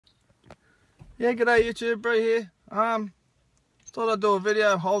Yeah, g'day YouTube, Bree here. Thought I'd do a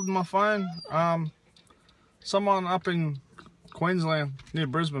video holding my phone. Someone up in Queensland, near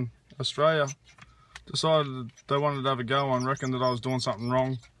Brisbane, Australia, decided they wanted to have a go and reckoned that I was doing something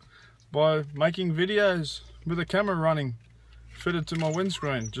wrong by making videos with a camera running, fitted to my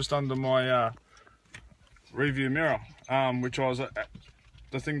windscreen, just under my review mirror, which was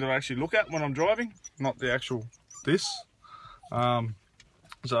the thing that I actually look at when I'm driving, not the actual this. So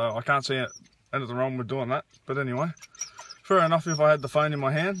I can't see anything wrong with doing that, but anyway, fair enough if I had the phone in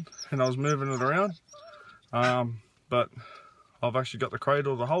my hand and I was moving it around, but I've actually got the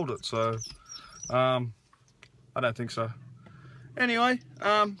cradle to hold it, so I don't think so. Anyway,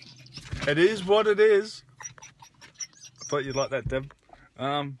 it is what it is. I thought you'd like that, Deb.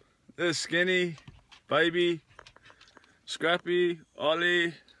 There's Skinny, Baby, Scrappy,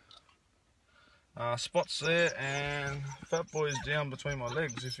 Ollie, Spots there, and Fat Boy's down between my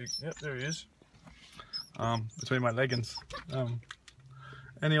legs. Yep, there he is. Between my leggings.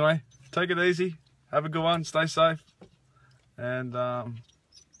 Anyway, take it easy, have a good one, stay safe, and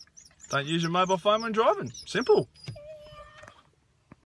don't use your mobile phone when driving. Simple.